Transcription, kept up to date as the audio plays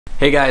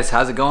Hey guys,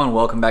 how's it going?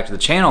 Welcome back to the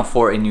channel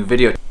for a new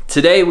video.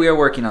 Today we are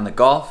working on the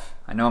Golf.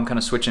 I know I'm kind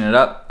of switching it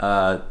up.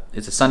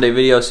 It's a Sunday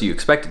video, so you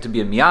expect it to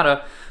be a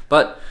Miata,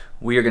 but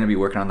we are going to be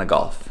working on the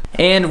Golf.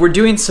 And we're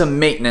doing some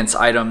maintenance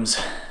items,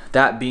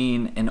 that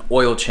being an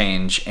oil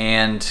change.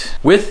 And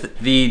with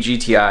the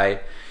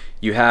GTI,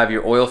 you have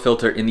your oil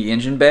filter in the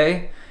engine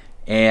bay,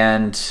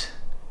 and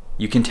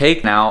you can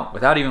take now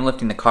without even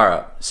lifting the car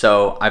up.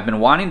 So I've been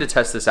wanting to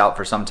test this out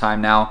for some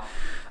time now.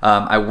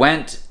 I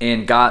went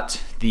and got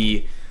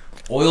the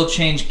oil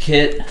change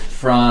kit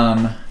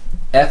from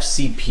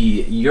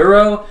FCP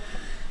Euro.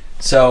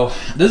 So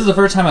this is the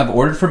first time I've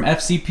ordered from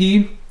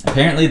FCP.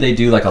 Apparently they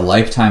do like a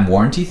lifetime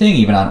warranty thing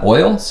even on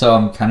oil, so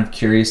I'm kind of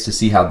curious to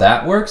see how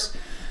that works.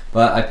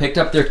 But I picked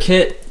up their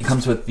kit. It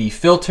comes with the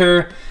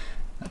filter,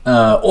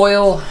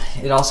 oil.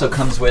 It also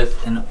comes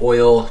with an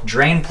oil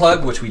drain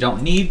plug, which we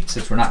don't need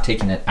since we're not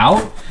taking it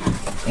out.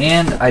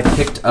 And I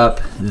picked up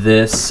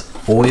this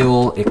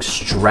oil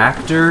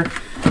extractor,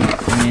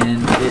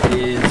 and it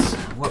is,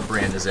 what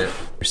brand is it?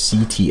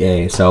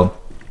 CTA. So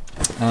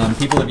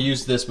people have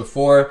used this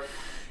before.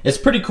 It's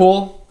pretty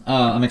cool.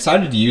 I'm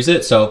excited to use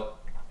it. So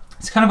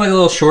it's kind of like a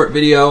little short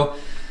video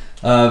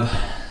of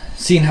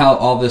seeing how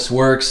all this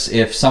works.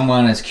 If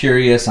someone is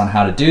curious on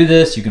how to do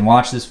this, you can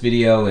watch this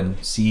video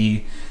and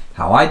see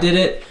how I did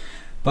it.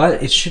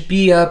 But it should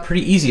be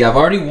pretty easy. I've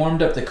already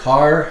warmed up the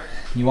car.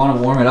 You want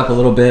to warm it up a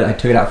little bit. I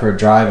took it out for a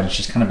drive and it's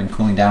just kind of been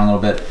cooling down a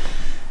little bit.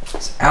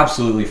 It's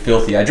absolutely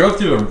filthy. I drove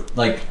through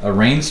a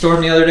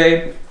rainstorm the other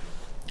day,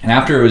 and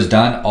after it was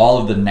done, all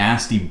of the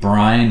nasty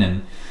brine,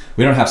 and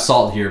we don't have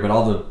salt here, but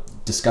all the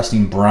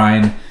disgusting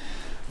brine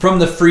from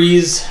the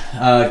freeze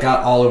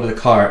got all over the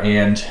car.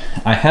 And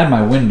I had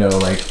my window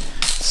like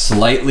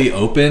slightly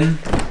open,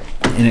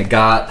 and it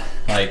got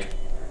like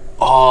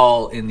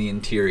all in the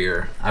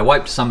interior. I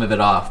wiped some of it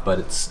off, but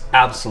it's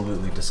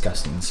absolutely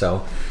disgusting.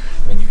 So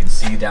I mean, you can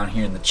see down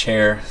here in the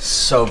chair,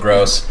 so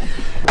gross.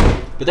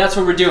 But that's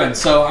what we're doing.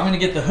 So I'm gonna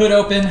get the hood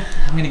open,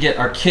 I'm gonna get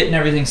our kit and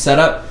everything set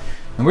up,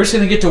 and we're just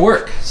gonna get to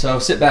work. So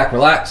sit back,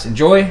 relax,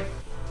 enjoy.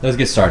 Let's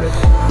get started.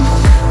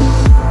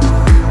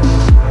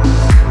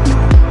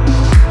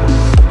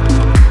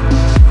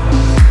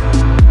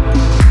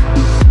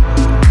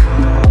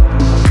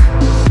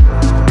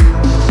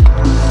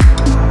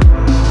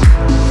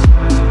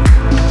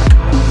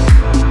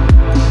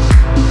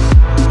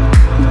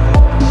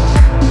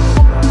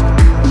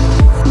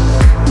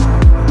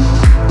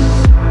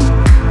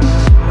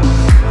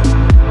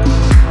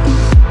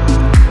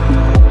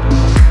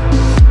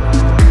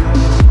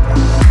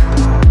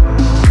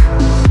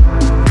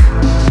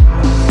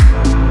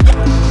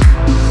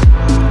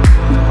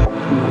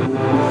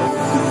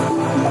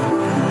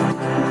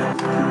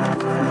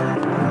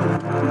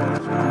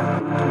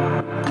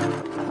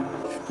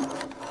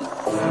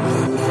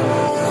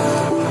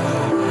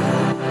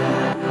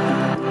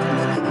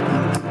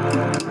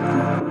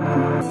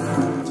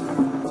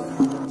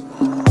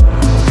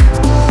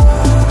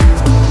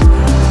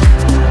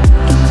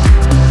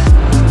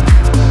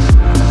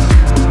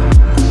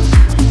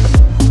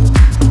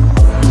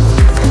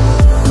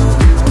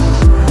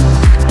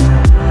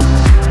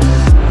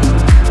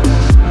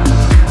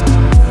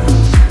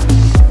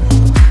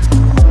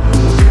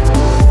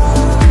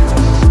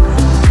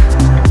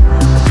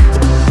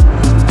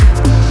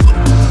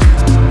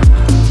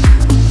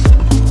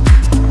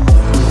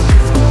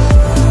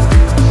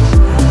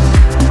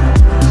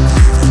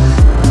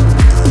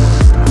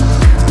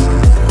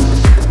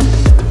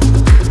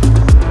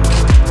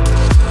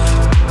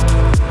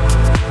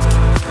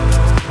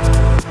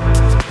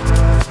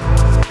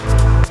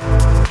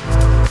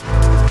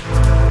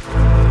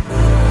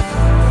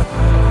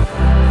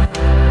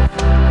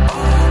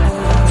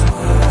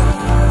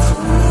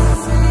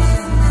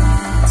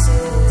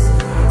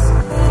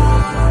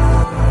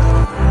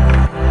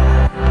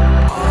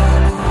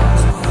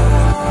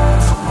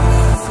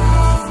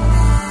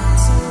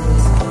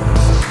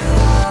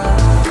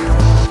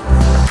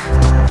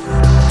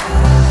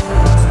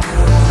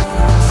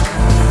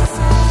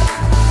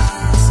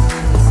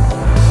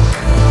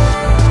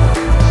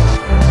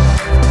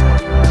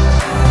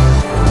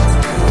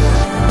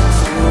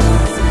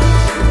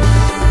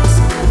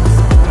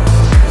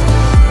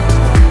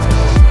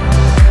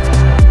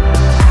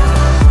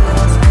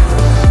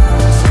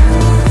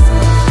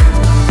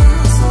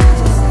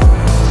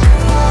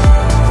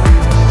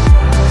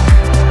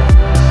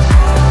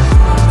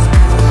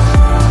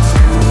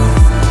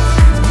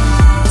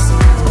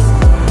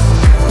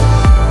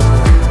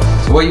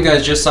 What you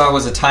guys just saw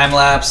was a time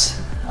lapse.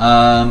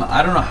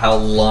 I don't know how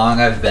long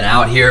I've been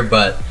out here,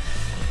 but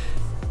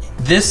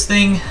this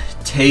thing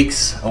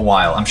takes a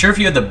while. I'm sure if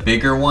you had the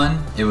bigger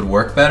one, it would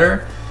work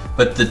better,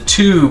 but the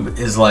tube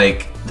is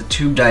like, the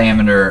tube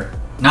diameter,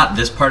 not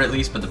this part at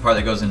least, but the part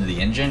that goes into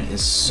the engine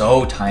is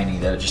so tiny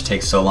that it just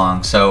takes so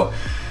long. So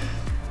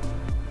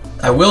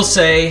I will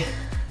say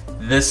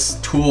this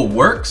tool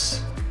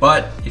works,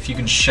 but if you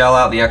can shell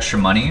out the extra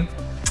money,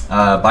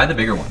 buy the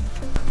bigger one.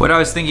 What I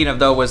was thinking of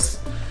though was,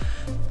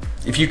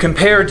 if you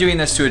compare doing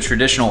this to a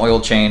traditional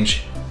oil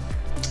change,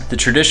 the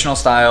traditional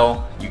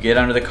style. You get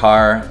under the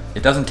car.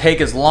 It doesn't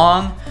take as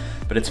long,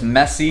 but it's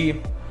messy.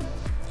 You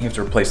have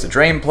to replace the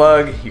drain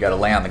plug. You gotta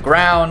lay on the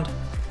ground.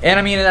 And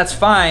I mean, that's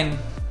fine,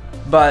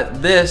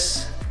 but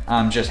this,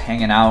 I'm just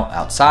hanging out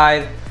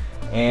outside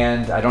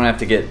and I don't have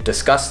to get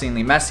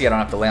disgustingly messy. I don't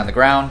have to lay on the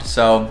ground.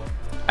 So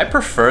I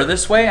prefer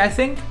this way, I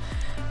think.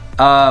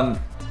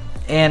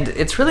 And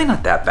it's really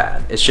not that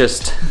bad. It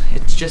just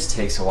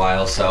takes a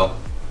while. So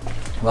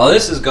while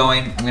this is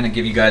going, I'm gonna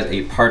give you guys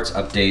a parts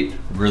update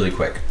really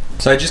quick.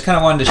 So I just kind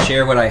of wanted to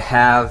share what I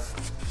have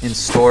in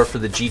store for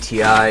the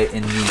GTI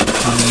in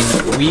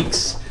the coming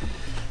weeks.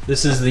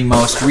 This is the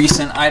most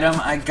recent item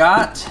I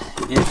got.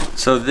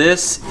 So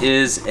this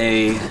is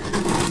a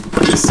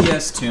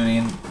ECS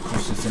tuning,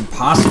 which is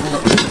impossible to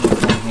open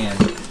with one hand.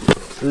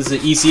 So this is an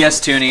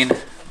ECS tuning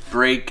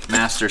brake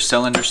master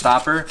cylinder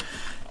stopper.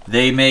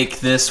 They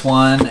make this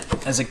one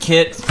as a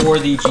kit for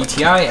the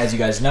GTI. As you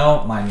guys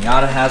know, my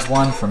Miata has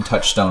one from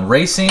Touchstone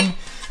Racing.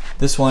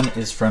 This one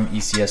is from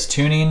ECS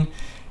Tuning.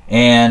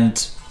 And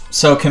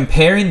so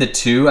comparing the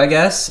two, I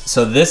guess,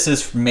 so this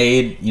is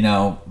made, you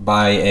know,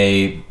 by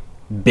a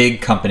big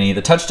company.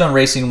 The Touchstone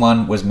Racing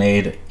one was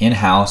made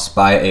in-house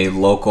by a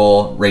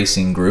local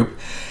racing group.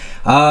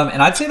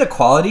 And I'd say the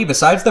quality,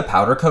 besides the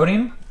powder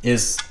coating,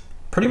 is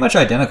pretty much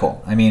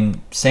identical. I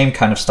mean, same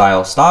kind of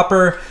style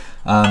stopper.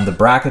 The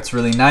bracket's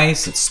really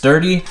nice, it's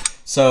sturdy.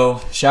 So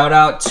shout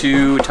out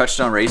to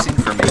Touchstone Racing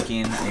for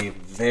making a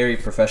very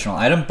professional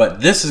item, but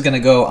this is gonna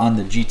go on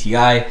the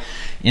GTI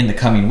in the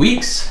coming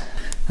weeks.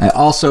 I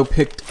also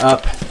picked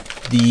up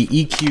the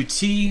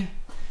EQT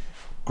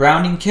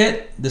grounding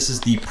kit. This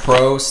is the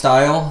Pro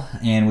style,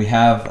 and we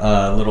have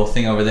a little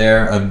thing over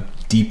there of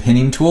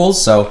depinning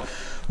tools. So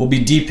we'll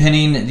be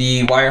depinning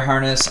the wire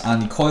harness on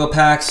the coil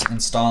packs,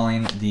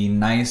 installing the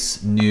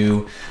nice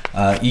new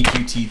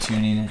EQT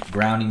tuning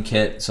grounding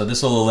kit. So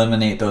this will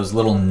eliminate those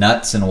little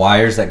nuts and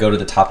wires that go to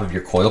the top of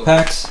your coil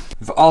packs.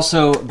 We've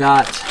also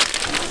got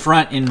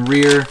front and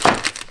rear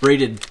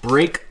braided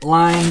brake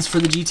lines for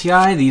the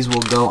GTI. These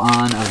will go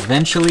on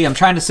eventually. I'm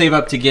trying to save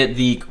up to get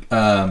the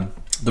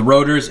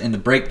rotors and the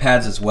brake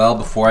pads as well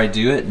before I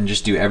do it and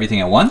just do everything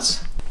at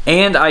once.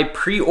 And I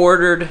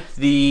pre-ordered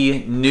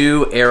the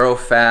new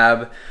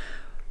AeroFab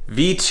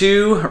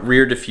V2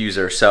 rear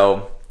diffuser.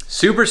 So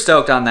super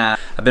stoked on that.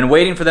 I've been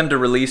waiting for them to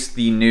release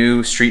the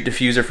new street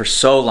diffuser for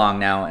so long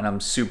now, and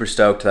I'm super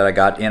stoked that I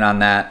got in on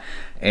that.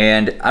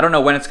 And I don't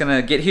know when it's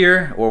gonna get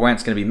here or when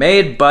it's gonna be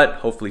made, but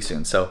hopefully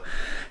soon. So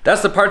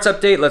that's the parts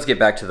update. Let's get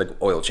back to the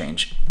oil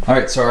change. All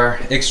right, so our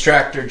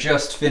extractor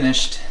just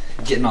finished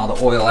getting all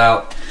the oil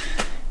out,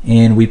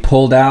 and we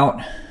pulled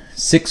out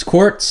 6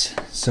 quarts.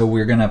 So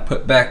we're gonna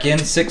put back in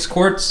 6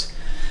 quarts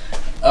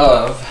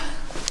of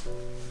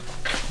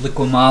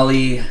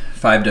Liquimoly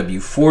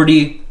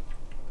 5W40.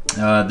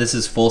 This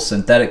is full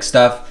synthetic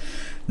stuff.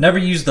 Never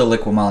used the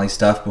Liquimoly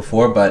stuff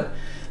before, but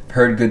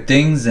heard good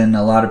things, and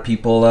a lot of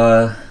people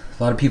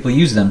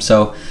use them.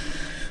 So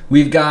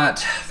we've got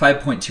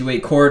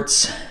 5.28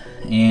 quarts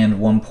and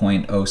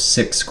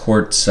 1.06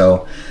 quarts,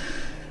 so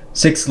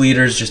 6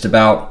 liters just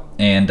about,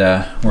 and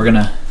we're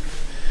gonna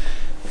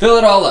fill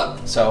it all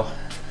up. So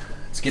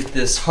let's get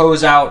this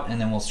hose out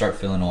and then we'll start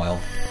filling oil.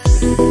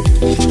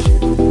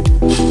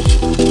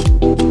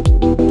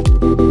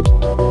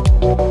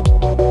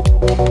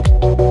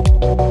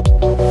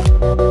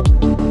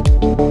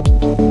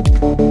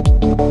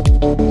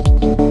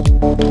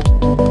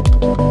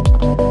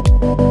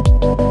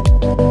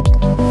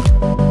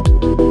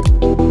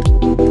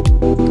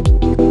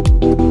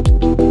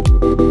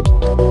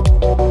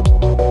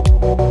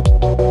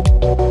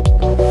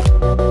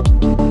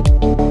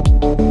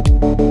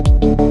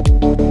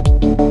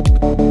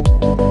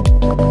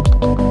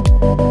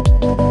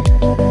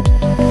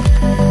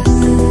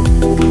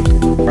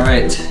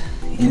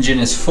 Engine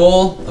is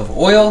full of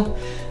oil.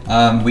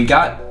 We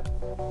got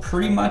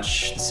pretty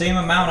much the same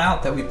amount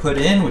out that we put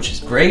in, which is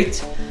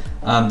great.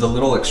 The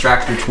little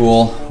extractor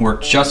tool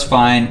worked just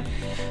fine.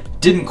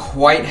 Didn't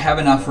quite have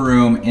enough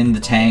room in the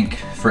tank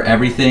for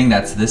everything.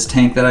 That's this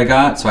tank that I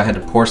got, so I had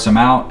to pour some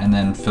out and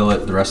then fill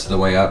it the rest of the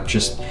way up.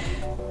 Just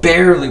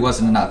barely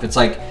wasn't enough. It's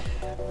like,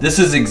 this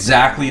is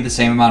exactly the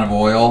same amount of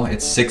oil.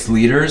 It's 6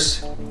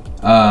 liters.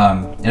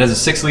 It has a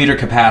 6 liter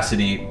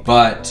capacity,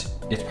 but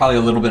it's probably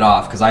a little bit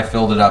off because I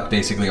filled it up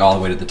basically all the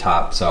way to the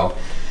top. So,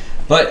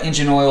 but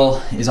engine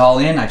oil is all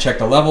in. I checked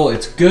the level,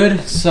 it's good.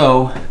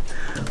 So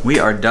we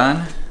are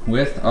done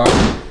with our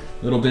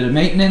little bit of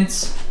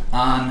maintenance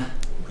on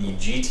the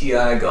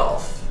GTI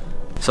Golf.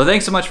 So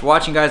thanks so much for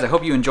watching, guys. I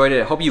hope you enjoyed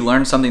it. I hope you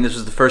learned something. This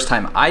was the first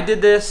time I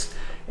did this,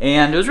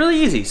 and it was really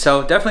easy.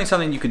 So definitely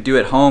something you could do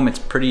at home. It's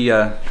pretty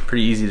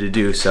easy to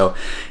do. So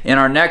in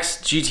our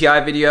next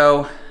GTI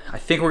video, I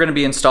think we're gonna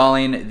be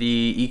installing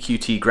the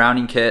EQT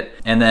grounding kit,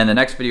 and then the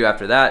next video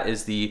after that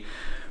is the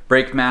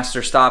brake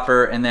master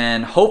stopper, and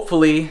then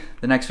hopefully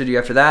the next video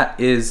after that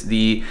is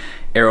the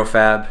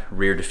AeroFab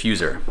rear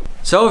diffuser.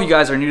 So if you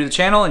guys are new to the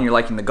channel and you're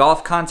liking the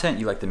golf content,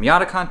 you like the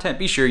Miata content,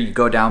 be sure you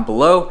go down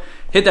below,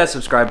 hit that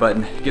subscribe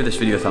button, give this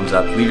video a thumbs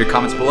up, leave your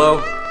comments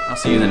below. I'll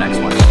see you in the next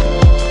one.